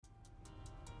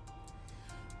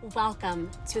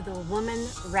Welcome to the Woman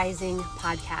Rising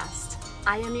podcast.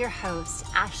 I am your host,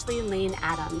 Ashley Lane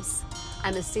Adams.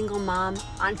 I'm a single mom,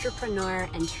 entrepreneur,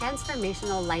 and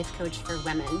transformational life coach for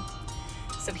women.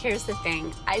 So here's the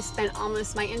thing. I spent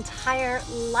almost my entire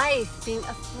life being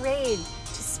afraid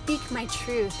to speak my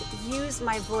truth, use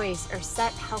my voice, or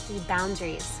set healthy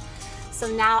boundaries. So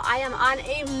now I am on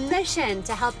a mission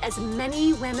to help as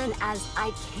many women as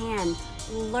I can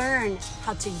learn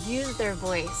how to use their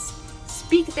voice,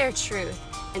 speak their truth,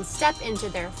 and step into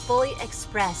their fully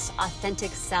expressed,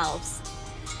 authentic selves.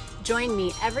 Join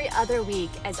me every other week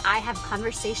as I have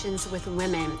conversations with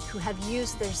women who have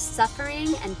used their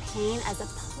suffering and pain as a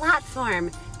platform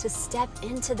to step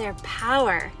into their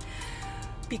power.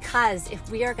 Because if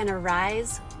we are going to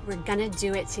rise, we're going to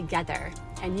do it together.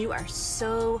 And you are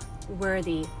so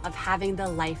worthy of having the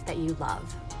life that you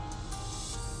love.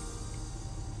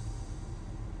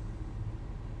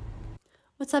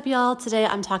 What's up, y'all? Today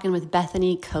I'm talking with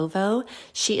Bethany Kovo.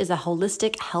 She is a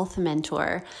holistic health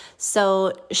mentor.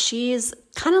 So she's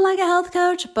kind of like a health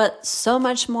coach, but so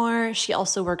much more. She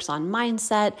also works on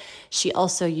mindset. She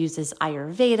also uses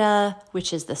Ayurveda,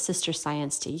 which is the sister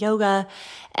science to yoga.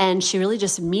 And she really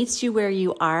just meets you where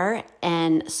you are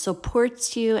and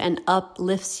supports you and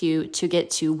uplifts you to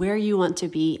get to where you want to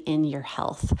be in your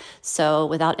health. So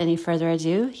without any further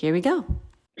ado, here we go.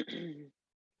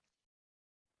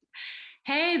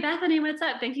 Hey, Bethany, what's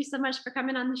up? Thank you so much for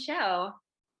coming on the show.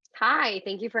 Hi,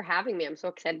 thank you for having me. I'm so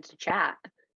excited to chat.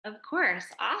 Of course.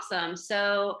 Awesome.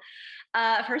 So,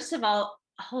 first of all,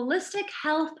 holistic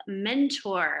health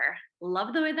mentor.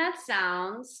 Love the way that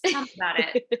sounds. Tell me about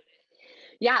it.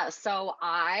 Yeah, so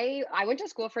I went to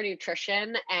school for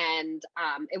nutrition, and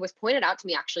it was pointed out to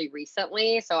me actually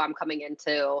recently. So I'm coming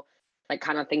into like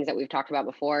kind of things that we've talked about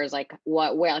before is like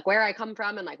where I come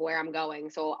from and like where I'm going.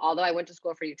 So although I went to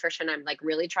school for nutrition, I'm like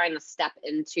really trying to step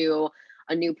into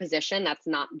a new position that's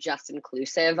not just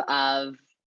inclusive of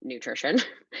nutrition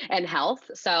and health.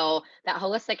 So that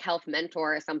holistic health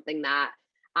mentor is something that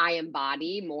I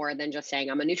embody more than just saying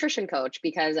I'm a nutrition coach,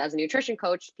 because as a nutrition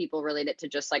coach, people relate it to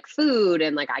just like food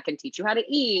and like I can teach you how to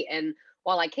eat. And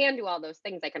while I can do all those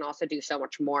things, I can also do so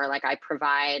much more. Like I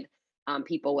provide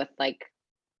people with like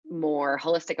more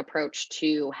holistic approach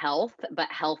to health, but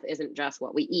health isn't just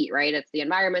what we eat, right? It's the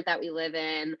environment that we live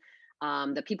in,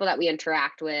 the people that we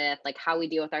interact with, like how we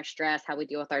deal with our stress, how we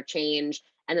deal with our change.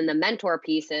 And then the mentor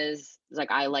piece is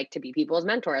like I like to be people's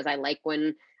mentors. I like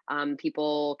when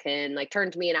people can like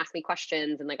turn to me and ask me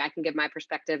questions, and like I can give my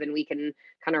perspective, and we can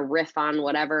kind of riff on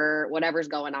whatever's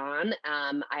going on.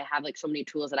 I have like so many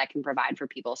tools that I can provide for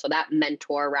people. So that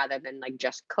mentor rather than like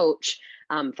just coach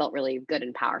felt really good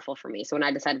and powerful for me. So when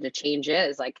I decided to change it,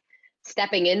 is like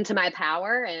stepping into my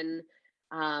power, and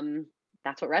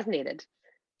that's what resonated.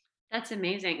 That's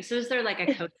amazing. So, is there like a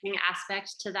coaching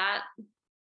aspect to that?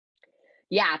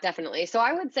 Yeah, definitely. So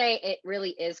I would say it really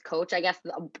is coach. I guess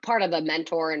part of the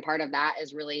mentor and part of that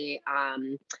is really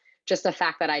just the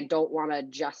fact that I don't want to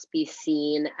just be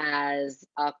seen as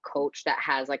a coach that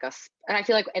has like and I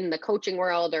feel like in the coaching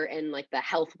world or in like the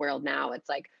health world now, it's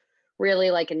like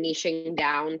really like a niching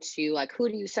down to like who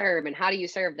do you serve and how do you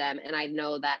serve them? And I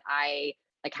know that I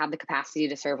like have the capacity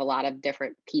to serve a lot of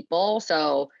different people.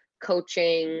 So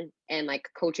coaching and like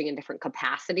coaching in different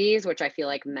capacities, which I feel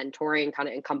like mentoring kind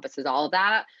of encompasses all of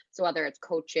that. So whether it's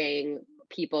coaching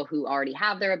people who already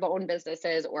have their own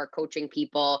businesses or coaching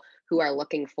people who are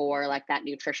looking for like that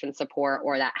nutrition support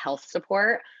or that health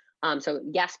support. So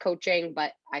yes, coaching,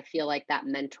 but I feel like that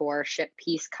mentorship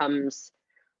piece comes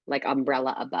like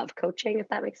umbrella above coaching, if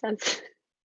that makes sense.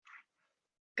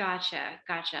 Gotcha.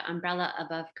 Umbrella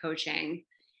above coaching.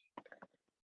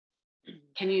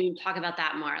 Can you talk about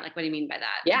that more? Like, what do you mean by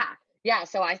that? Yeah. Yeah.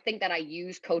 So I think that I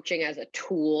use coaching as a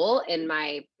tool in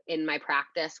my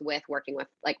practice with working with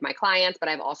like my clients, but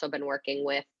I've also been working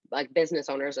with like business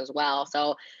owners as well.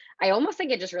 So I almost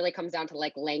think it just really comes down to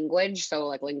like language. So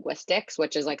like linguistics,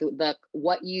 which is like the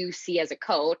what you see as a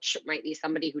coach might be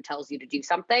somebody who tells you to do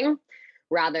something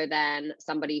rather than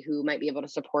somebody who might be able to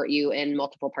support you in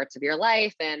multiple parts of your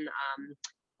life, and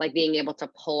like being able to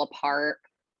pull apart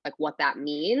like what that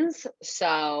means.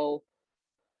 So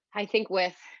I think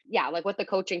with yeah, like with the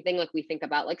coaching thing, like we think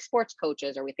about like sports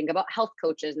coaches or we think about health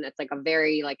coaches, and it's like a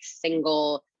very like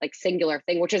singular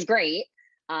thing, which is great.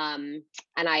 And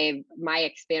my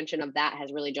expansion of that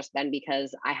has really just been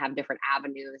because I have different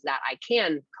avenues that I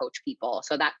can coach people.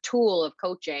 So that tool of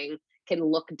coaching can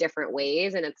look different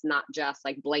ways, and it's not just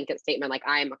like blanket statement like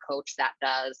I am a coach that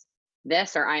does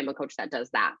this or I am a coach that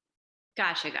does that.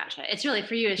 Gotcha. It's really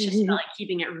for you, it's just about like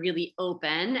keeping it really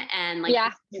open and like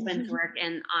Yeah. open to work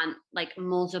and on like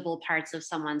multiple parts of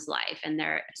someone's life and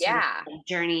their sort of Yeah. like,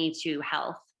 journey to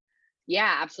health.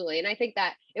 Yeah, absolutely. And I think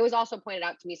that it was also pointed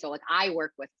out to me. So, like, I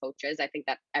work with coaches. I think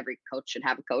that every coach should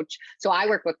have a coach. So, I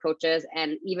work with coaches.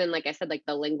 And even like I said, like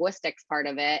the linguistics part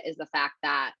of it is the fact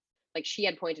that, like, she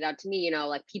had pointed out to me,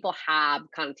 like people have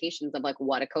connotations of like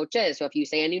what a coach is. So, if you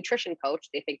say a nutrition coach,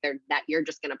 they think that you're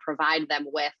just going to provide them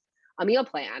with a meal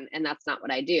plan. And that's not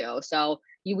what I do. So,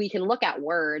 we can look at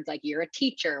words like you're a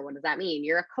teacher. What does that mean?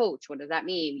 You're a coach. What does that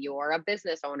mean? You're a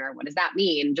business owner. What does that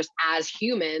mean? Just as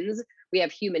humans, we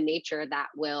have human nature that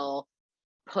will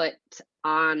put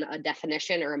on a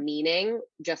definition or a meaning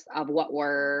just of what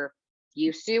we're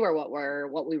used to or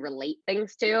what we relate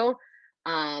things to.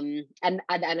 And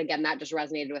again, that just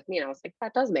resonated with me, and I was like,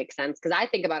 that does make sense, because I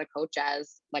think about a coach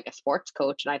as like a sports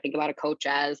coach, and I think about a coach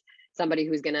as somebody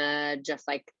who's gonna just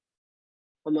like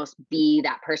almost be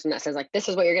that person that says like, this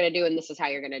is what you're going to do and this is how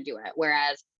you're going to do it.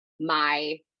 Whereas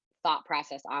my thought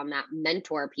process on that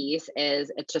mentor piece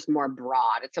is it's just more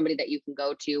broad. It's somebody that you can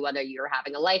go to whether you're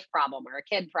having a life problem or a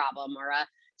kid problem or a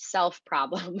self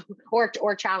problem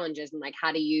or challenges, and like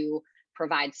how do you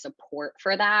provide support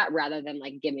for that rather than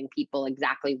like giving people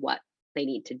exactly what they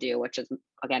need to do, which is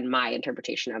again my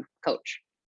interpretation of coach.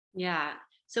 Yeah.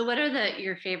 So what are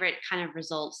your favorite kind of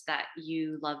results that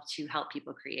you love to help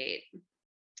people create?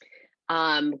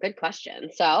 Good question.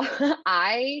 So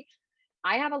I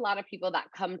have a lot of people that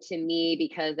come to me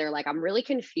because they're like, I'm really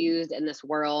confused in this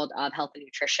world of health and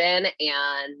nutrition,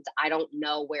 and I don't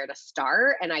know where to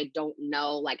start, and I don't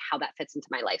know like how that fits into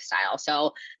my lifestyle.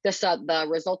 So the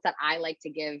results that I like to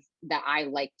give, that I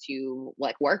like to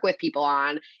like work with people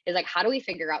on, is like, how do we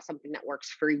figure out something that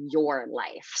works for your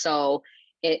life? So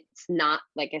it's not,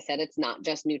 like I said, it's not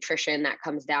just nutrition that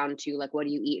comes down to like what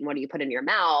do you eat and what do you put in your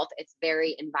mouth. It's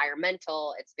very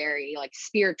environmental, it's very like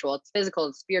spiritual, it's physical,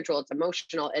 it's spiritual, it's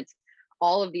emotional, it's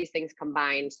all of these things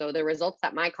combined. So the results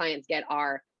that my clients get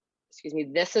are, excuse me,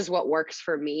 this is what works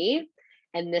for me,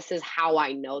 and this is how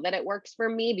I know that it works for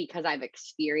me because I've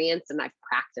experienced and I've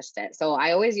practiced it. So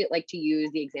I always like to use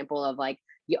the example of like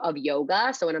of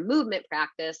yoga. So in a movement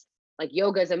practice, like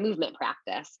yoga is a movement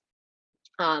practice,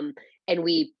 and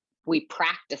we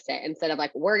practice it instead of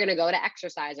like we're going to go to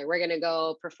exercise or we're going to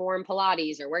go perform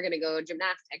Pilates or we're going to go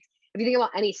gymnastics. If you think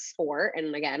about any sport,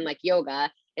 and again like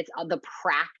yoga, it's the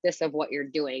practice of what you're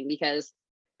doing, because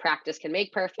practice can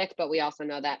make perfect, but we also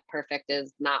know that perfect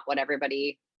is not what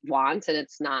everybody wants, and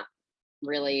it's not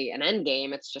really an end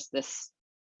game, it's just this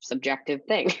subjective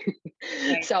thing.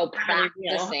 Right. So Not really real.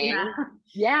 Yeah. practicing,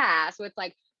 yeah, so it's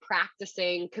like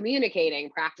practicing communicating,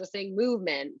 practicing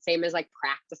movement, same as like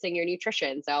practicing your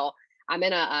nutrition. So I'm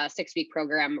in a 6 week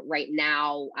program right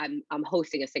now. I'm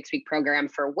hosting a 6 week program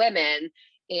for women.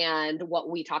 And what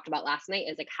we talked about last night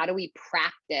is like, how do we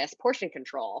practice portion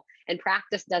control? And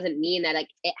practice doesn't mean that like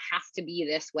it has to be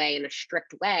this way in a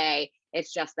strict way.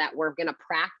 It's just that we're going to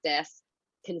practice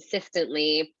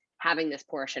consistently having this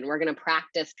portion. We're going to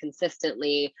practice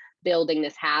consistently building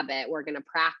this habit. We're going to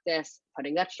practice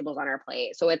putting vegetables on our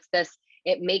plate. So it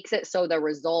makes it so the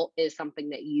result is something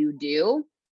that you do.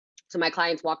 So my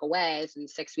clients walk away, so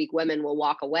these 6 week women will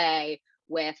walk away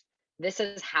with, this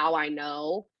is how I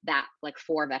know that like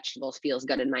 4 vegetables feels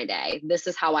good in my day. This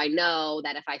is how I know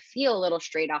that if I feel a little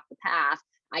straight off the path,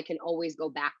 I can always go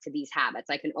back to these habits.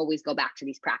 I can always go back to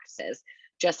these practices.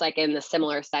 Just like in the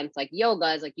similar sense, like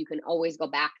yoga is like you can always go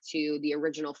back to the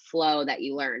original flow that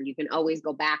you learned. You can always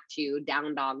go back to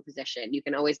down dog position. You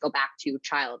can always go back to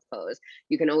child's pose.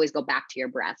 You can always go back to your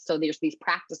breath. So there's these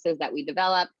practices that we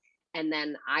develop. And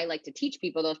then I like to teach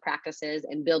people those practices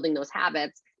and building those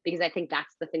habits, because I think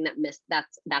that's the thing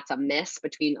that's a miss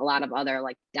between a lot of other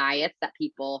like diets that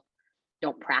people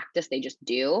don't practice, they just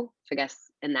do. So I guess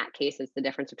in that case, it's the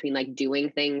difference between like doing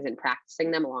things and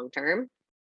practicing them long term.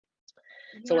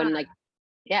 So Yeah. when like,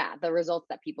 yeah, the results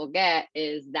that people get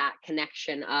is that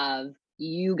connection of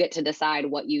you get to decide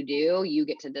what you do, you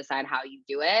get to decide how you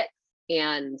do it.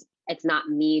 And it's not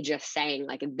me just saying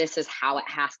like, this is how it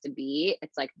has to be.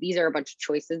 It's like, these are a bunch of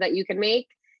choices that you can make.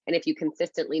 And if you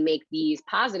consistently make these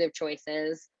positive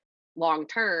choices long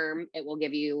term, it will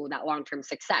give you that long term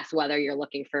success, whether you're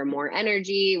looking for more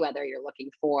energy, whether you're looking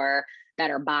for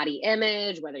better body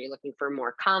image, whether you're looking for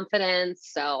more confidence.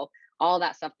 So all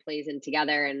that stuff plays in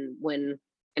together. And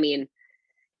I mean,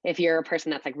 if you're a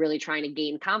person that's like really trying to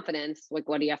gain confidence, like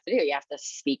what do you have to do? You have to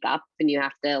speak up, and you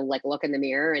have to like look in the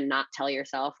mirror and not tell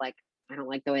yourself like, I don't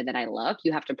like the way that I look.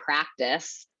 You have to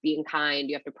practice being kind.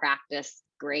 You have to practice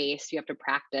grace. You have to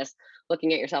practice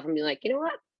looking at yourself and be like, you know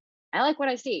what? I like what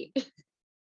I see.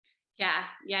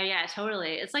 Yeah,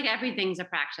 totally. It's like everything's a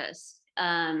practice.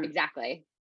 Exactly.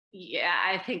 Yeah,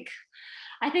 I think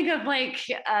of like,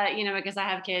 because I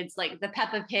have kids, like the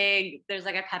Peppa Pig. There's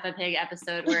like a Peppa Pig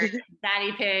episode where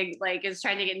Daddy Pig like is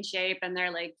trying to get in shape, and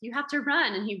they're like, "You have to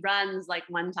run," and he runs like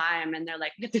one time, and they're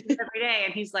like, "You have to do it every day,"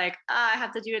 and he's like, "I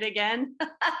have to do it again."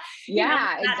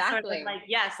 Yeah, That sort of exactly. like,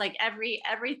 yes, like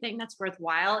everything that's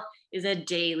worthwhile is a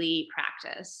daily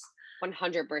practice.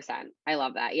 100%. I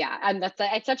love that. Yeah. And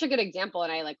it's such a good example.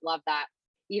 And I like love that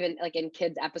even like in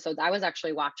kids episodes. I was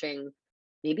actually watching,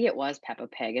 maybe it was Peppa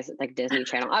Pig. Is it like Disney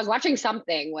Channel? I was watching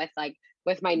something with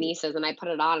my nieces and I put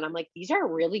it on and I'm like, these are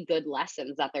really good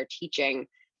lessons that they're teaching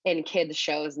in kids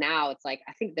shows now. It's like,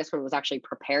 I think this one was actually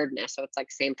preparedness. So it's like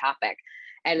same topic.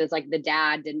 And it's like the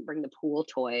dad didn't bring the pool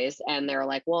toys and they're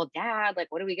like, well, dad,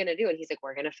 like, what are we going to do? And he's like,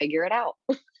 we're going to figure it out.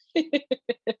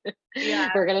 Yeah,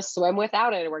 We're gonna swim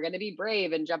without it. We're gonna be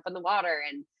brave and jump in the water.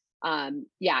 And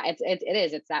yeah,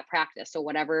 it's that practice. So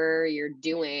whatever you're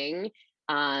doing,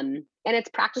 and it's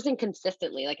practicing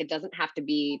consistently. Like it doesn't have to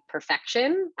be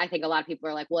perfection. I think a lot of people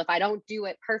are like, well, if I don't do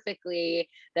it perfectly,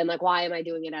 then like why am I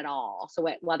doing it at all? So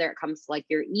whether it comes to like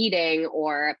your eating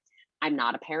or I'm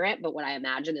not a parent, but what I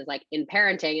imagine is like in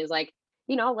parenting is like,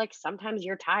 like sometimes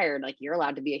you're tired, like you're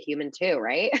allowed to be a human too,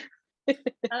 right?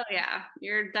 oh yeah,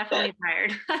 you're definitely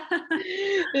tired.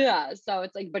 Yeah, so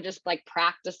it's like but just like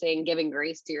practicing giving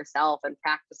grace to yourself and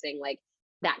practicing like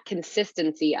that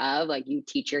consistency of like you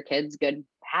teach your kids good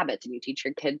habits and you teach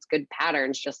your kids good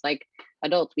patterns just like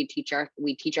adults we teach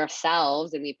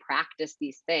ourselves and we practice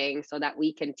these things so that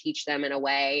we can teach them in a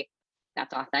way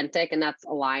that's authentic and that's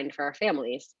aligned for our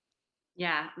families.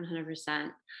 Yeah,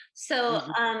 100%. So,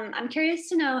 Mhm. I'm curious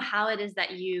to know how it is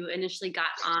that you initially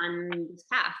got on this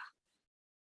path.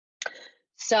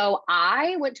 So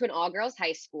I went to an all girls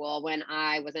high school when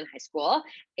I was in high school,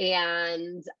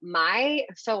 and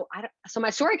so my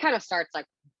story kind of starts like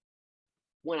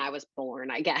when I was born,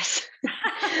 I guess.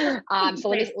 So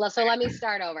let Great. me so let me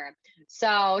start over.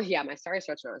 So yeah, my story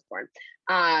starts when I was born.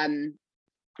 Um,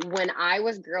 when I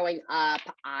was growing up,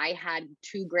 I had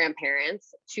two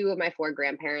grandparents. Two of my four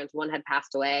grandparents, one had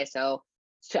passed away. So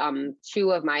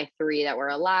two of my three that were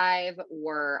alive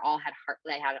were all had heart.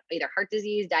 They had either heart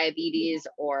disease, diabetes,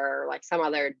 or like some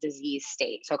other disease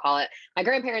state. So call it. My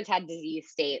grandparents had disease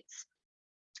states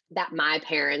that my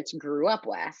parents grew up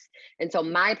with. And so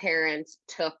my parents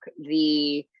took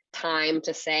the time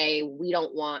to say, we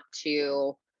don't want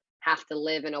to have to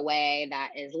live in a way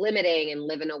that is limiting and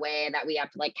live in a way that we have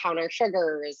to like count our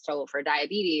sugars. So for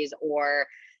diabetes or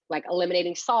like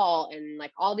eliminating salt and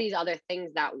like all these other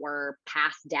things that were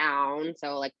passed down.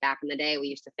 So like back in the day, we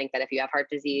used to think that if you have heart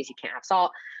disease, you can't have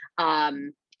salt.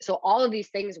 So all of these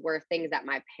things were things that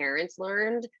my parents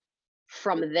learned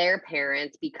from their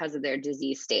parents because of their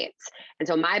disease states. And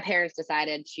so my parents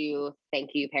decided to, thank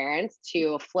you, parents,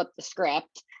 to flip the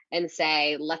script and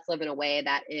say, let's live in a way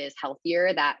that is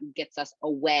healthier, that gets us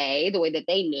away the way that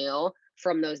they knew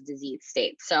from those disease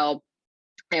states. So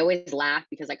I always laugh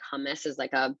because like hummus is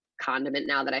like a condiment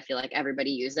now that I feel like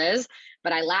everybody uses.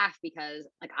 But I laugh because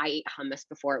like I ate hummus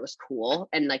before it was cool.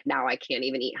 And like now I can't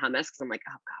even eat hummus because I'm like,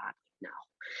 oh God, no.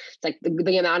 It's like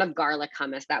the amount of garlic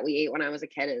hummus that we ate when I was a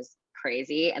kid is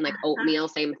crazy. And like oatmeal,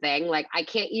 same thing. Like I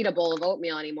can't eat a bowl of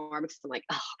oatmeal anymore because I'm like,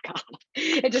 oh God.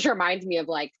 It just reminds me of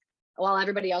like, while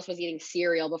everybody else was eating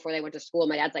cereal before they went to school,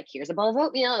 my dad's like, here's a bowl of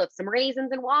oatmeal with some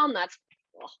raisins and walnuts.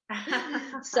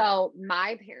 So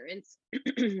my parents,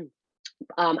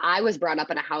 I was brought up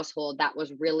in a household that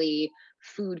was really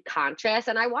food conscious.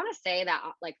 And I want to say that,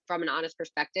 like, from an honest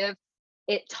perspective,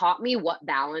 it taught me what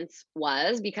balance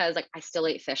was because, like, I still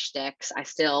ate fish sticks. I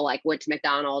still, like, went to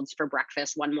McDonald's for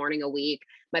breakfast one morning a week.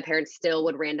 My parents still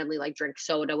would randomly, like, drink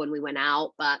soda when we went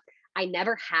out, but I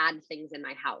never had things in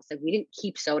my house. Like, we didn't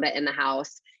keep soda in the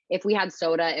house. If we had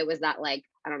soda, it was that, like,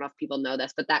 I don't know if people know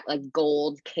this, but that, like,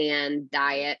 gold can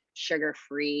diet, sugar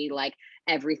free, like,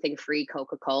 everything free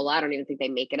Coca-Cola. I don't even think they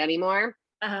make it anymore.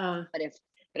 Oh, But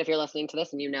if you're listening to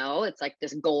this and it's like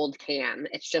this gold can.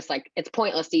 It's just like it's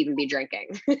pointless to even be drinking.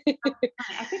 I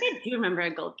think I do remember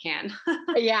a gold can.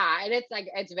 Yeah, and it's like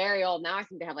it's very old. Now I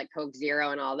think they have like Coke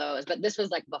Zero and all those, but this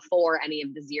was like before any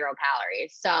of the zero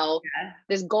calories. So Yeah.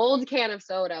 this gold can of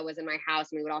soda was in my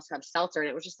house and we would also have seltzer and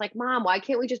it was just like, Mom, why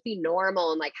can't we just be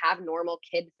normal and like have normal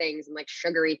kid things and like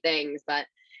sugary things? But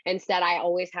instead I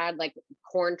always had like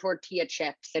corn tortilla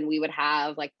chips and we would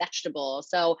have like vegetables.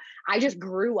 So I just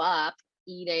grew up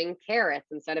eating carrots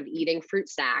instead of eating fruit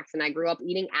snacks and I grew up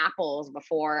eating apples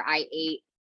before I ate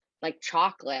like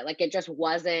chocolate. Like it just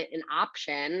wasn't an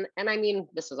option. And I mean,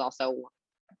 this was also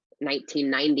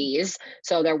 1990s,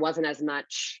 so there wasn't as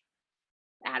much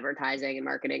advertising and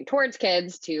marketing towards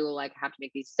kids to like have to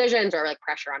make these decisions or like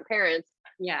pressure on parents.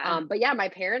 Yeah. But yeah, my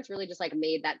parents really just like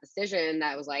made that decision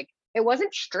that was like, it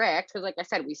wasn't strict because like I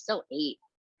said, we still ate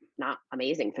not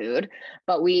amazing food,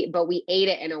 but we ate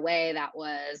it in a way that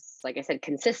was, like I said,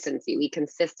 consistency. We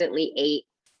consistently ate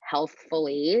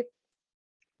healthfully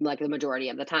like the majority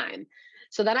of the time.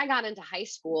 So then I got into high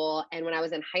school, and when I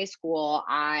was in high school,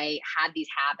 I had these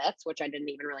habits, which I didn't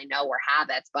even really know were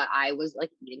habits, but I was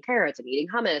like eating carrots and eating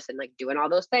hummus and like doing all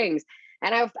those things.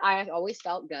 And I always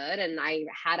felt good, and I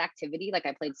had activity. Like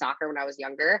I played soccer when I was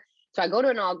younger. So I go to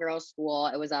an all girls school.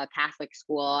 It was a Catholic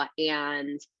school,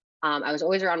 and I was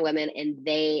always around women, and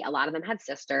a lot of them had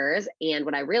sisters. And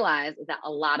what I realized is that a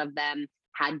lot of them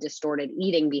had distorted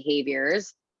eating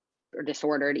behaviors or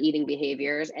disordered eating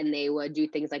behaviors, and they would do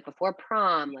things like before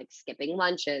prom, like skipping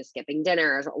lunches, skipping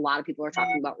dinners. A lot of people were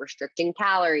talking about restricting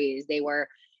calories.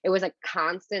 It was a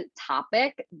constant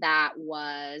topic that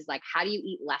was like, how do you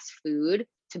eat less food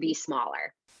to be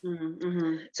smaller?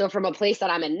 Mm-hmm. So from a place that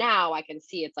I'm in now, I can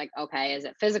see it's like, okay, is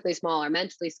it physically smaller,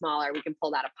 mentally smaller? We can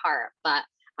pull that apart. But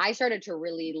I started to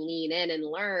really lean in and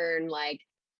learn like,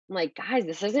 guys,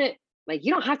 this isn't like,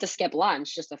 you don't have to skip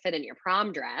lunch just to fit in your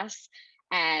prom dress.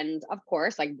 And of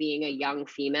course, like being a young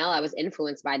female, I was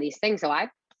influenced by these things. So I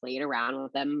played around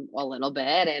with them a little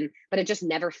bit, but it just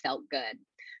never felt good.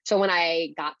 So when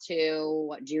I got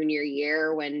to junior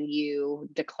year, when you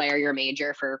declare your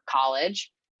major for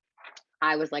college,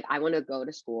 I was like, I want to go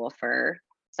to school for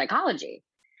psychology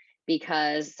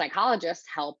because psychologists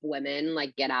help women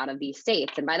like get out of these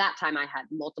states. And by that time, I had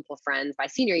multiple friends. By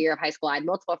senior year of high school, I had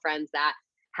multiple friends that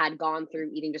had gone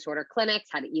through eating disorder clinics,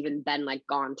 had even been like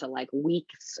gone to like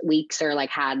weeks or like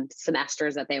had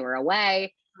semesters that they were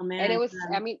away. Oh man. And it was,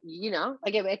 I mean,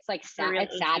 like it's like sad,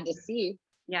 it's sad to see.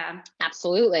 Yeah.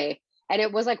 Absolutely. And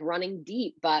it was like running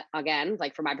deep. But again,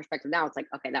 like from my perspective now, it's like,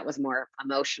 okay, that was more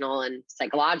emotional and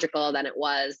psychological than it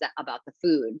was about the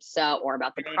food. So, or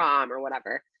about the prom or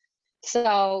whatever.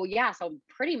 So yeah, so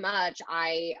pretty much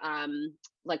I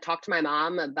like talked to my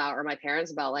mom about, or my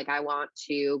parents about like, I want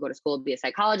to go to school to be a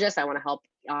psychologist. I want to help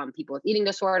people with eating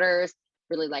disorders,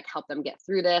 really like help them get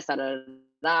through this. When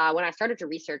I started to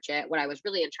research it, what I was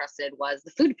really interested was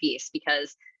the food piece,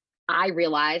 because I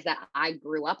realized that I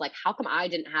grew up like, how come I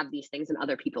didn't have these things and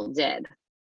other people did?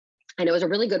 And it was a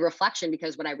really good reflection,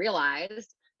 because what I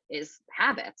realized is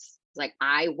habits. Like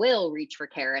I will reach for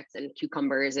carrots and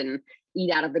cucumbers and eat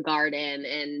out of the garden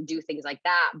and do things like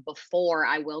that before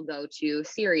I will go to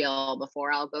cereal,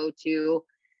 before I'll go to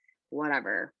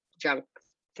whatever junk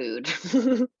food.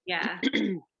 Yeah.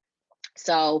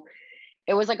 So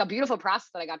it was like a beautiful process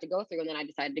that I got to go through. And then I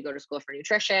decided to go to school for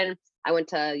nutrition. I went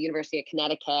to University of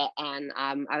Connecticut, and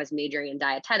I was majoring in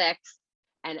dietetics.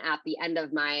 And at the end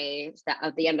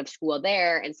of school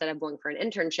there, instead of going for an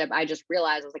internship, I just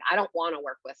realized I was like, I don't want to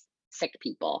work with sick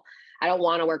people. I don't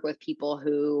want to work with people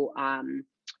who,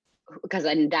 because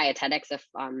in dietetics,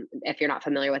 if you're not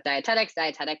familiar with dietetics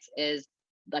is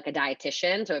like a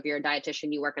dietitian. So if you're a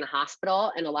dietitian, you work in a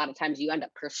hospital, and a lot of times you end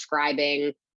up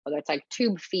prescribing, whether it's like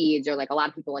tube feeds or like a lot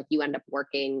of people, like you end up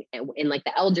working in like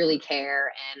the elderly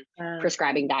care and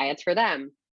prescribing diets for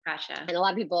them. Gotcha. And a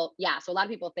lot of people, so a lot of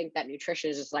people think that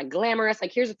nutrition is just like glamorous,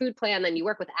 like here's a food plan, then you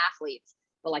work with athletes,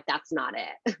 but like that's not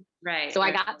it. Right. So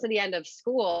I got to the end of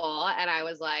school and I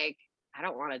was like, I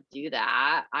don't want to do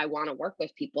that. I want to work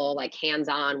with people like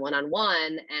hands-on,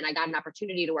 one-on-one. And I got an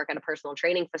opportunity to work at a personal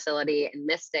training facility in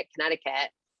Mystic, Connecticut,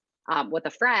 with a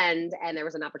friend, and there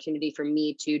was an opportunity for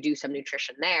me to do some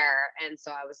nutrition there. And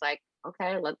so I was like,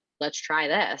 okay, let's try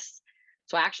this.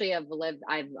 So I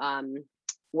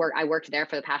worked there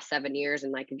for the past 7 years,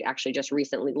 and like actually just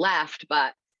recently left,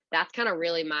 but that's kind of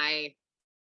really my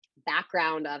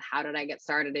background of how did I get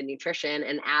started in nutrition.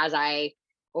 And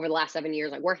over the last 7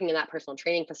 years, like working in that personal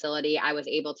training facility, I was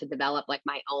able to develop like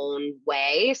my own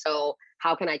way. So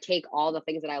how can I take all the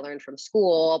things that I learned from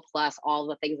school, plus all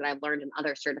the things that I've learned in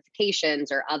other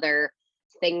certifications or other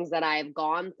things that I've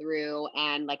gone through,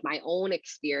 and like my own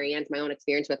experience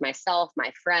with myself,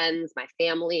 my friends, my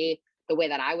family, the way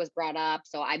that I was brought up.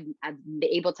 So I've been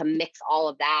able to mix all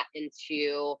of that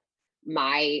into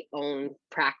my own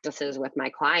practices with my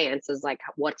clients, is like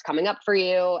what's coming up for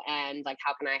you and like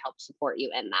how can I help support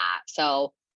you in that.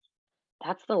 So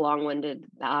that's the long-winded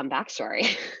backstory.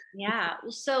 Yeah.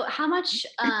 So how much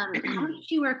do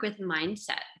you work with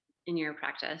mindset in your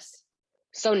practice?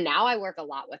 So now I work a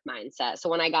lot with mindset. So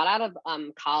when I got out of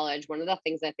college, one of the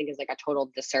things I think is like a total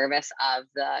disservice of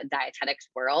the dietetics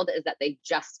world is that they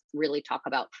just really talk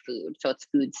about food. So it's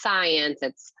food science,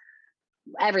 it's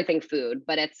everything food,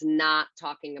 but it's not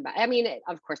talking about, I mean,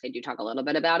 of course they do talk a little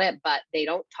bit about it, but they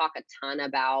don't talk a ton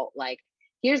about like,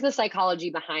 here's the psychology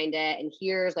behind it. And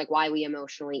here's like why we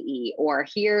emotionally eat, or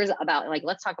here's about like,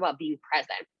 let's talk about being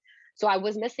present. So I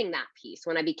was missing that piece.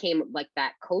 When I became like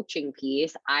that coaching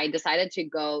piece, I decided to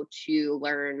go to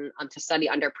learn to study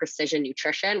under Precision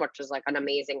Nutrition, which is like an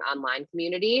amazing online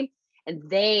community. And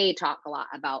they talk a lot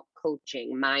about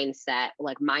coaching, mindset,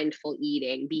 like mindful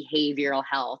eating, behavioral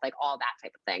health, like all that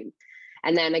type of thing.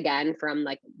 And then again, from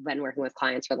like been working with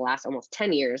clients for the last almost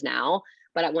 10 years now.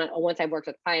 But once I've worked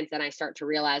with clients, then I start to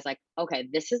realize like, okay,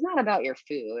 this is not about your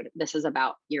food. This is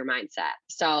about your mindset.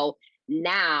 So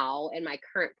now in my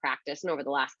current practice and over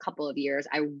the last couple of years,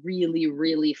 I really,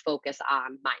 really focus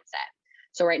on mindset.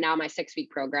 So right now, my 6-week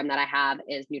program that I have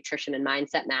is Nutrition and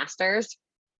Mindset Masters,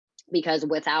 because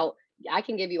I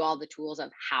can give you all the tools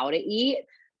of how to eat,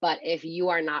 but if you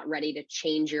are not ready to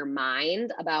change your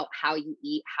mind about how you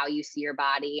eat, how you see your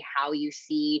body, how you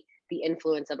see the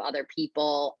influence of other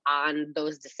people on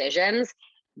those decisions,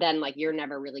 then like you're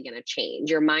never really going to change.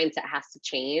 Your mindset has to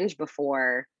change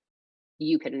before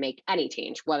you can make any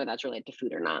change, whether that's related to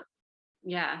food or not.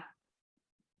 Yeah.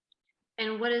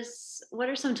 And what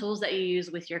are some tools that you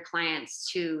use with your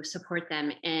clients to support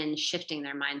them in shifting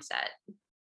their mindset?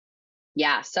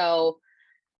 Yeah. So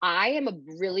I am a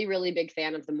really, really big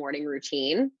fan of the morning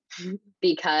routine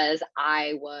because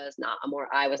I was not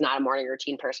a morning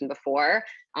routine person before.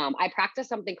 I practice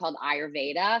something called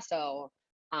Ayurveda. So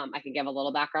I can give a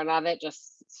little background of it,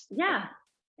 just Yeah.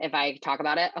 if I talk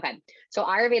about it. Okay. So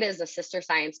Ayurveda is a sister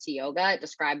science to yoga. It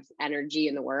describes energy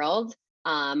in the world.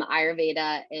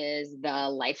 Ayurveda is the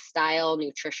lifestyle,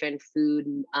 nutrition, food,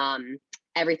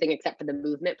 everything except for the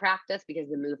movement practice, because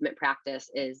the movement practice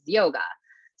is yoga.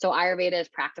 So Ayurveda is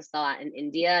practiced a lot in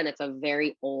India, and it's a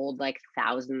very old, like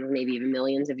thousands, maybe even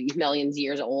millions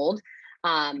years old.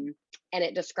 And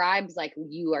it describes like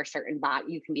you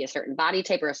can be a certain body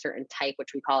type or a certain type,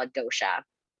 which we call a dosha.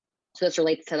 So this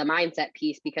relates to the mindset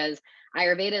piece, because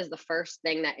Ayurveda is the first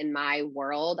thing that in my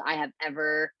world I have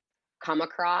ever come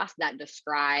across that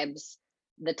describes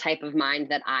the type of mind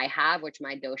that I have, which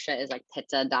my dosha is like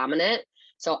pitta dominant.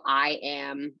 So I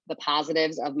am, the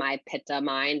positives of my pitta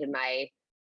mind and my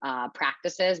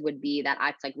practices would be that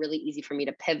it's like really easy for me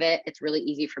to pivot. It's really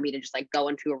easy for me to just like go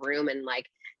into a room and like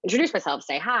introduce myself,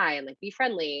 say hi, and like be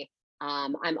friendly.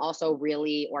 I'm also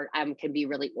can be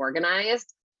really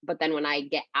organized. But then when I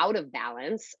get out of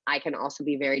balance, I can also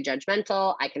be very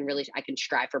judgmental. I can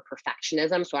strive for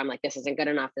perfectionism. So I'm like, this isn't good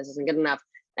enough. This isn't good enough.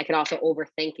 I can also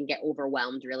overthink and get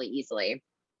overwhelmed really easily.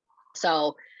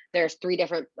 So there's 3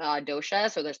 different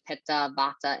doshas. So there's pitta,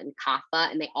 vata, and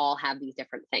kapha, and they all have these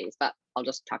different things. But I'll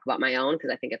just talk about my own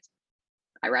because I think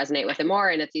I resonate with it more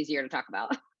and it's easier to talk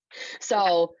about.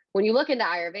 So when you look into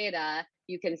Ayurveda,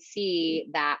 you can see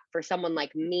that for someone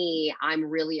like me, I'm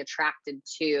really attracted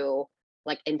to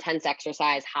like intense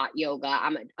exercise, hot yoga.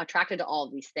 I'm attracted to all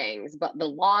of these things, but the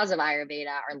laws of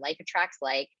Ayurveda are like attracts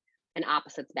like, and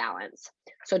opposites balance.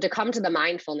 So to come to the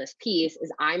mindfulness piece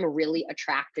is I'm really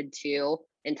attracted to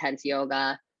intense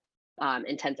yoga,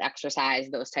 intense exercise,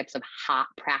 those types of hot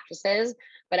practices.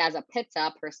 But as a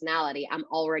pitta personality, I'm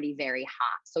already very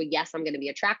hot. So yes, I'm going to be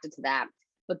attracted to that.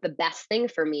 But the best thing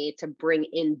for me to bring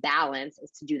in balance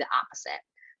is to do the opposite.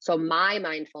 So my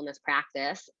mindfulness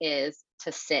practice is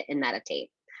to sit and meditate.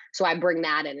 So I bring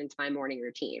that into my morning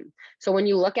routine. So when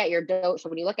you look at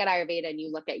when you look at Ayurveda and you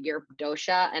look at your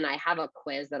dosha, and I have a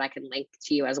quiz that I can link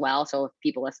to you as well. So if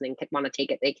people listening want to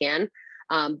take it, they can.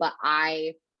 But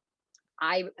I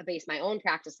base my own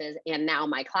practices and now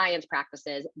my clients'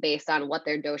 practices based on what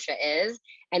their dosha is.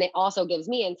 And it also gives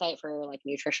me insight for like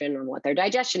nutrition and what their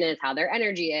digestion is, how their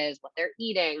energy is, what they're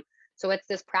eating. So it's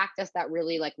this practice that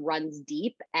really like runs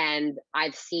deep. And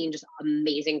I've seen just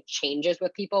amazing changes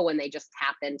with people when they just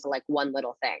tap into like one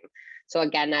little thing. So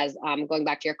again, as going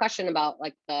back to your question about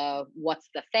like what's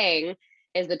the thing,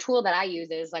 is the tool that I use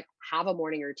is like have a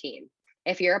morning routine.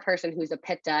 If you're a person who's a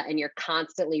pitta and you're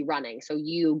constantly running, so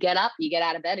you get up, you get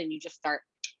out of bed and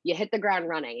you hit the ground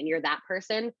running, and you're that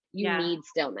person, you need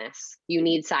stillness, you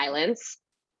need silence.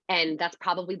 And that's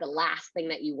probably the last thing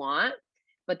that you want.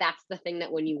 But that's the thing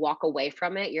that when you walk away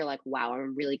from it, you're like, wow,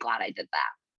 I'm really glad I did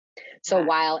that. So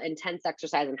while intense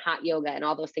exercise and hot yoga and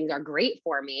all those things are great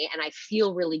for me, and I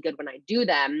feel really good when I do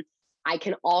them, I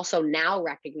can also now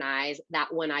recognize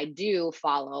that when I do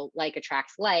follow like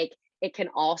attracts like, it can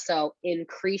also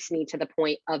increase me to the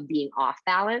point of being off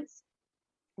balance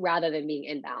rather than being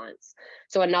in balance.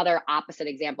 So another opposite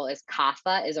example is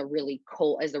kapha is a really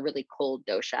cold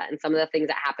dosha. And some of the things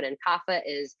that happen in kapha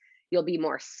is you'll be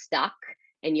more stuck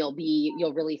and you'll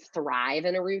really thrive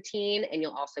in a routine, and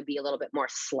you'll also be a little bit more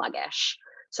sluggish.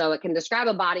 So it can describe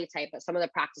a body type, but some of the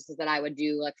practices that I would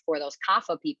do, like for those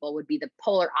kapha people, would be the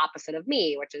polar opposite of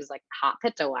me, which is like hot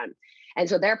pitta one. And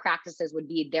so their practices would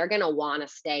be, they're going to want to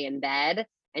stay in bed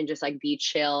and just like be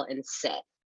chill and sit.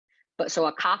 But so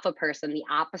a kapha person, the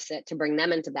opposite, to bring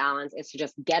them into balance is to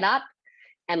just get up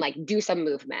and like do some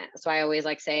movement. So I always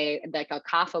like say like a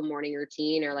kapha morning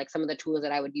routine, or like some of the tools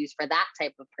that I would use for that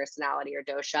type of personality or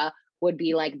dosha would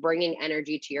be like bringing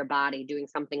energy to your body, doing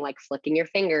something like flicking your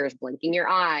fingers, blinking your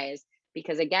eyes,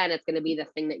 because again, it's going to be the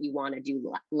thing that you want to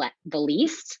do the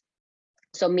least.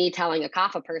 So me telling a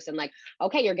kapha person like,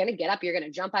 okay, you're going to get up, you're going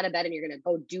to jump out of bed, and you're going to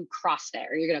go do CrossFit,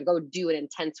 or you're going to go do an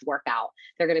intense workout.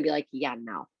 They're going to be like, yeah,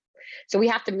 no. So we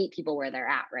have to meet people where they're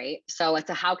at, right? So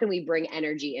it's how can we bring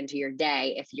energy into your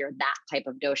day if you're that type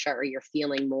of dosha, or you're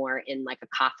feeling more in like a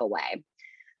kapha way.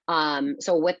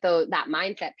 So with that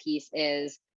mindset piece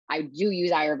is, I do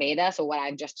use Ayurveda. So what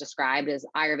I've just described is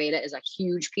Ayurveda is a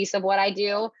huge piece of what I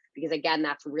do, because again,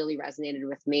 that's really resonated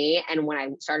with me. And when I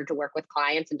started to work with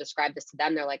clients and describe this to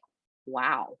them, they're like,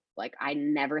 wow, like I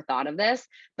never thought of this,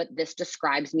 but this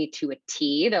describes me to a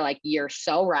T. They're like, you're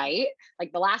so right.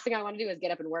 Like the last thing I want to do is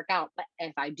get up and work out. But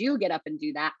if I do get up and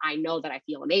do that, I know that I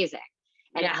feel amazing,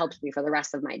 and it helps me for the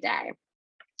rest of my day.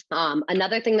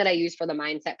 Another thing that I use for the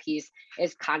mindset piece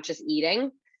is conscious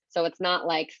eating. So it's not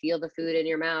like feel the food in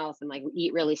your mouth and like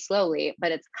eat really slowly,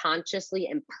 but it's consciously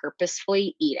and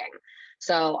purposefully eating.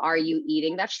 So are you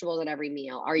eating vegetables at every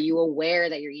meal? Are you aware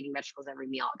that you're eating vegetables every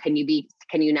meal? Can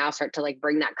you now start to like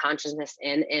bring that consciousness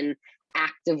in and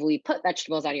actively put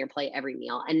vegetables on your plate every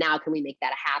meal? And now can we make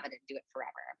that a habit and do it forever?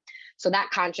 So that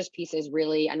conscious piece is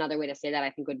really another way to say that,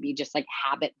 I think, would be just like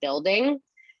habit building.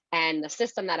 And the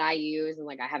system that I use, and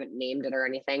like I haven't named it or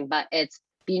anything, but it's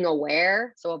being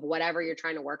aware. So of whatever you're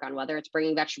trying to work on, whether it's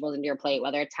bringing vegetables into your plate,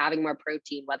 whether it's having more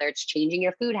protein, whether it's changing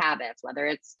your food habits, whether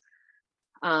it's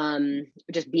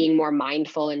just being more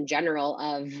mindful in general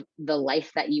of the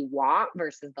life that you want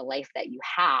versus the life that you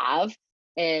have,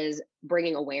 is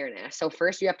bringing awareness. So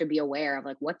first you have to be aware of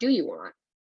like, what do you want?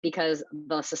 Because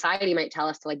the society might tell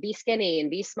us to like be skinny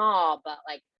and be small, but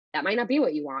like that might not be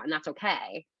what you want, and that's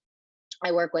okay.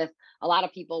 I work with a lot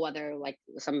of people, whether like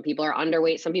some people are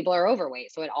underweight, some people are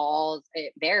overweight. So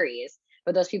it varies.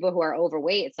 But those people who are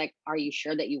overweight, it's like, are you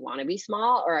sure that you want to be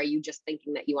small, or are you just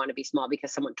thinking that you want to be small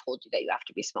because someone told you that you have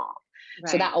to be small?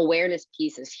 Right. So that awareness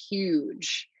piece is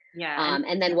huge. Yeah.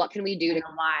 And then what can we do to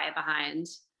why behind?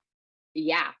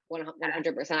 Yeah,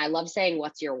 100%. I love saying,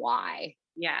 what's your why?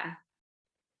 Yeah.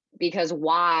 Because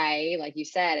why, like you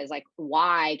said, is like,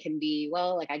 why can be,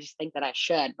 well, like I just think that I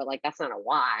should, but like that's not a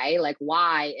why. Like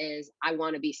why is, I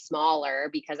want to be smaller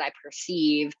because I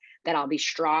perceive that I'll be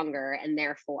stronger, and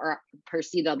therefore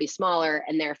perceive I'll be smaller,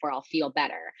 and therefore I'll feel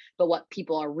better. But what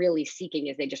people are really seeking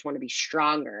is they just want to be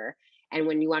stronger. And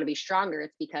when you want to be stronger,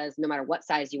 it's because no matter what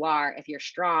size you are, if you're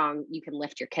strong, you can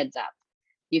lift your kids up.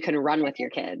 You can run with your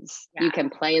kids. Yeah. You can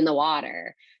play in the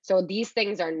water. So these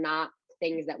things are not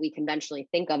things that we conventionally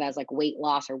think of as like weight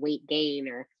loss or weight gain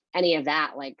or any of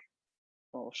that like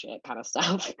bullshit kind of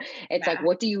stuff. It's like,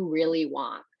 what do you really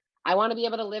want? I want to be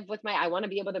able to live with I want to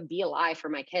be able to be alive for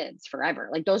my kids forever.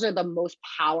 Like those are the most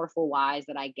powerful whys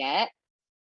that I get.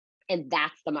 And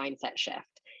that's the mindset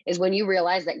shift, is when you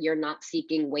realize that you're not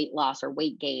seeking weight loss or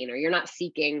weight gain, or you're not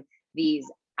seeking these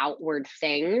outward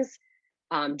things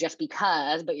just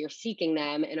because, but you're seeking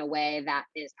them in a way that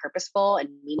is purposeful and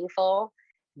meaningful.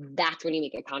 That's when you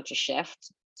make a conscious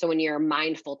shift. So when you're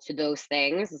mindful to those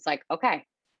things, it's like, okay,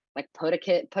 like put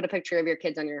a picture of your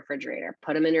kids on your refrigerator,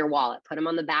 put them in your wallet, put them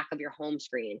on the back of your home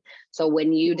screen. So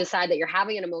when you decide that you're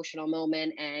having an emotional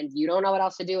moment and you don't know what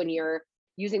else to do, and you're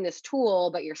using this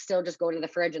tool, but you're still just going to the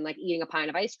fridge and like eating a pint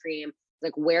of ice cream,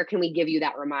 like where can we give you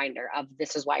that reminder of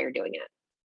this is why you're doing it?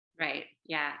 Right.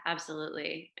 Yeah,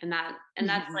 absolutely. And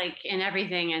that's like in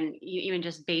everything, and even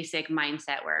just basic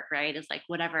mindset work, right? It's like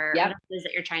whatever it is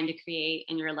that you're trying to create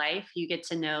in your life, you get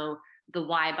to know the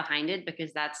why behind it,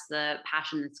 because that's the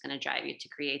passion that's going to drive you to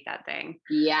create that thing.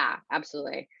 Yeah,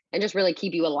 absolutely. And just really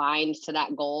keep you aligned to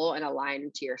that goal and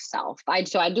aligned to yourself.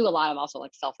 So I do a lot of also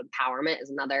like self-empowerment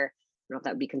is another, I don't know if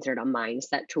that would be considered a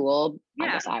mindset tool. Yeah.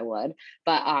 I guess I would,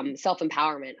 but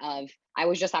self-empowerment of, I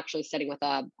was just actually sitting with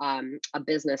a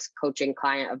business coaching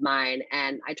client of mine,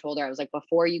 and I told her, I was like,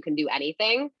 before you can do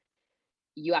anything,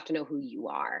 you have to know who you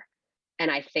are.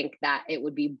 And I think that it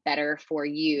would be better for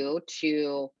you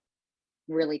to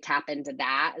really tap into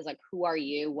that, is like, who are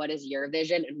you? What is your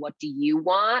vision? And what do you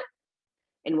want?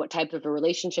 And what type of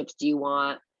relationships do you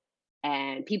want?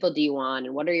 and people do you want,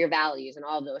 and what are your values, and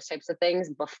all those types of things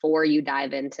before you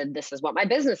dive into this is what my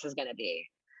business is going to be.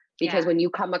 Because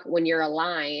Yeah. when you're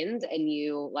aligned and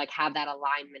you like have that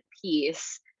alignment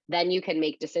piece, then you can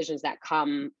make decisions that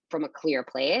come from a clear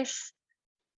place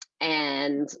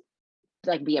and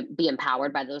like be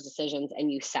empowered by those decisions,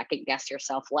 and you second guess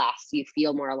yourself less. You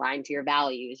feel more aligned to your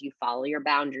values, you follow your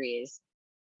boundaries.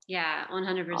 Yeah,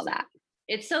 100%. All that.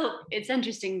 It's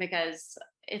interesting because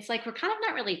it's like we're kind of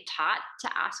not really taught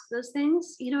to ask those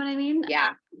things, you know what I mean?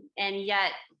 Yeah. And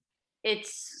yet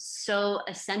it's so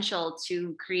essential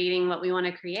to creating what we want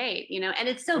to create, and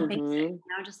it's so basic,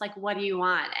 just like, what do you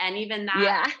want? And even that,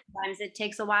 Yeah. sometimes it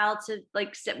takes a while to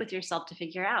like sit with yourself to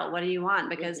figure out what do you want,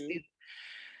 because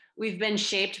we've been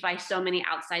shaped by so many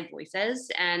outside voices,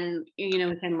 and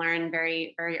we can learn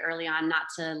very, very early on not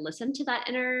to listen to that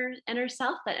inner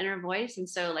self, that inner voice. And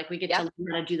so like we get to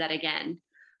learn how to do that again.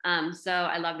 So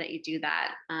I love that you do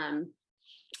that.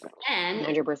 And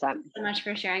 100%. so much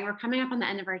for sharing. We're coming up on the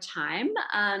end of our time.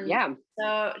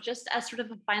 So just as sort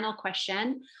of a final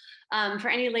question, for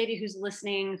any lady who's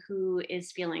listening who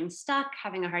is feeling stuck,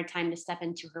 having a hard time to step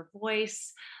into her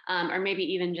voice, or maybe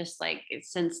even just like,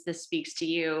 since this speaks to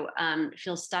you,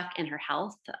 feels stuck in her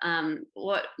health,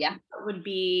 what would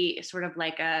be sort of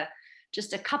like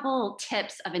just a couple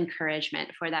tips of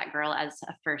encouragement for that girl as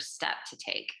a first step to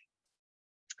take?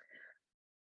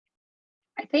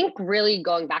 I think really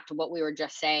going back to what we were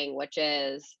just saying, which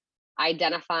is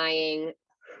identifying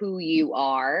who you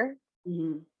are,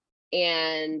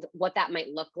 and what that might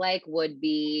look like would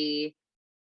be,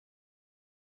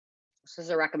 this is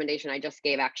a recommendation I just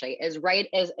gave actually, is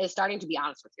starting to be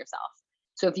honest with yourself.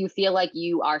 So if you feel like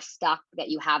you are stuck, that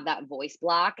you have that voice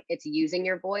block, it's using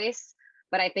your voice.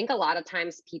 But I think a lot of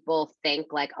times people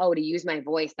think like, oh, to use my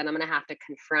voice, then I'm going to have to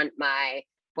confront my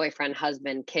boyfriend,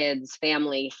 husband, kids,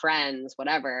 family, friends,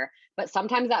 whatever. But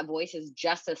sometimes that voice is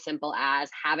just as simple as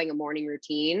having a morning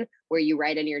routine where you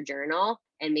write in your journal,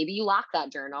 and maybe you lock that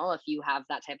journal if you have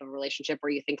that type of relationship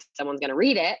where you think someone's going to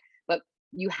read it, but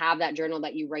you have that journal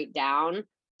that you write down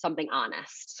something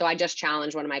honest. So I just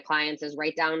challenge one of my clients is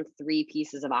write down 3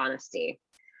 pieces of honesty.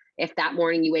 If that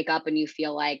morning you wake up and you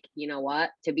feel like, you know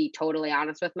what, to be totally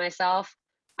honest with myself,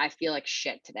 I feel like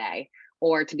shit today.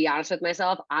 Or to be honest with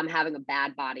myself, I'm having a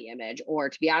bad body image. Or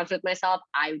to be honest with myself,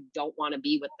 I don't want to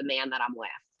be with the man that I'm with.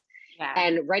 Yeah.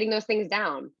 And writing those things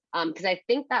down. Because I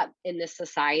think that in this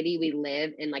society we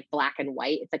live in like black and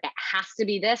white. It's like it has to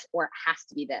be this or it has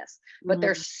to be this. But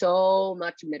there's so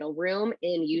much middle room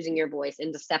in using your voice,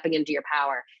 into stepping into your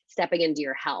power, stepping into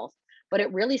your health. But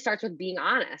it really starts with being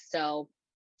honest. So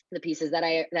the pieces that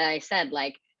I said,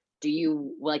 like,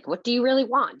 what do you really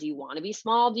want? Do you want to be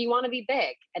small? Do you want to be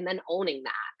big? And then owning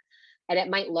that. And it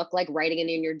might look like writing it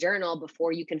in your journal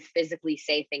before you can physically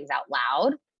say things out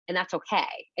loud. And that's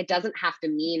okay. It doesn't have to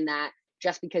mean that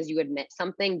just because you admit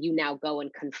something, you now go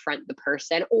and confront the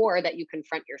person, or that you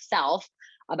confront yourself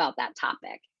about that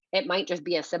topic. It might just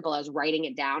be as simple as writing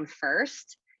it down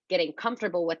first, getting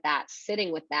comfortable with that,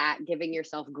 sitting with that, giving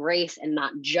yourself grace and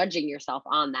not judging yourself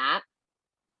on that,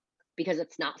 because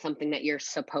it's not something that you're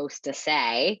supposed to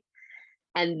say,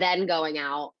 and then going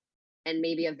out and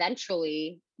maybe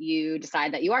eventually you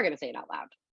decide that you are going to say it out loud.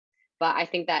 But I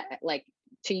think that like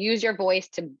to use your voice,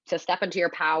 to step into your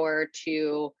power,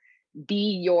 to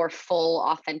be your full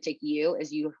authentic you,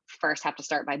 is you first have to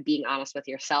start by being honest with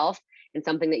yourself. And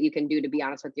something that you can do to be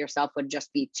honest with yourself would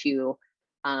just be to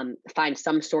find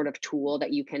some sort of tool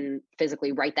that you can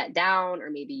physically write that down, or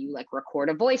maybe you like record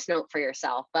a voice note for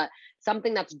yourself, but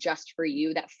something that's just for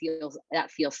you, that feels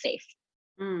safe.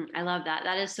 I love that.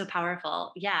 That is so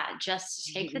powerful. Yeah.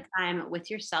 Just take the time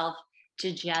with yourself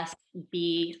to just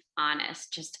be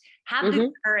honest. Just have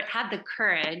the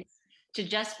courage to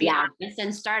just be honest,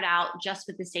 and start out just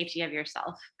with the safety of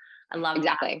yourself. I love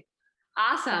exactly. That.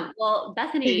 Awesome. Well,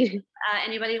 Bethany,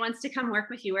 anybody wants to come work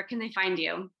with you, where can they find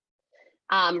you?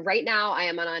 Right now I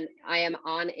am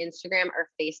on Instagram or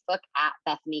Facebook at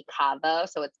Bethany Kovo.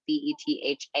 So it's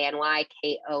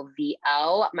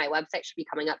BETHANYKOVO. My website should be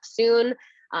coming up soon.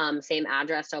 Same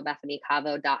address. So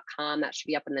BethanyKovo.com. That should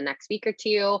be up in the next week or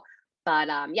 2. But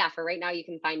for right now, you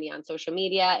can find me on social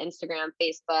media, Instagram,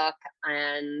 Facebook,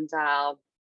 and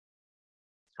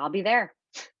I'll be there.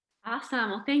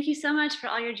 Awesome. Well, thank you so much for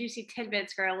all your juicy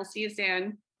tidbits, girl. We'll see you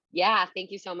soon. Yeah.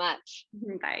 Thank you so much.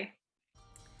 Bye.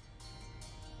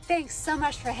 Thanks so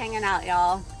much for hanging out,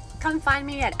 y'all. Come find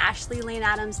me at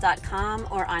ashleylaneadams.com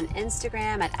or on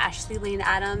Instagram at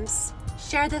ashleylaneadams.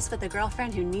 Share this with a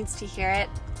girlfriend who needs to hear it.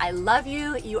 I love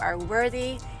you. You are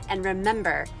worthy. And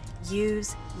remember,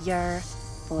 use your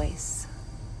voice.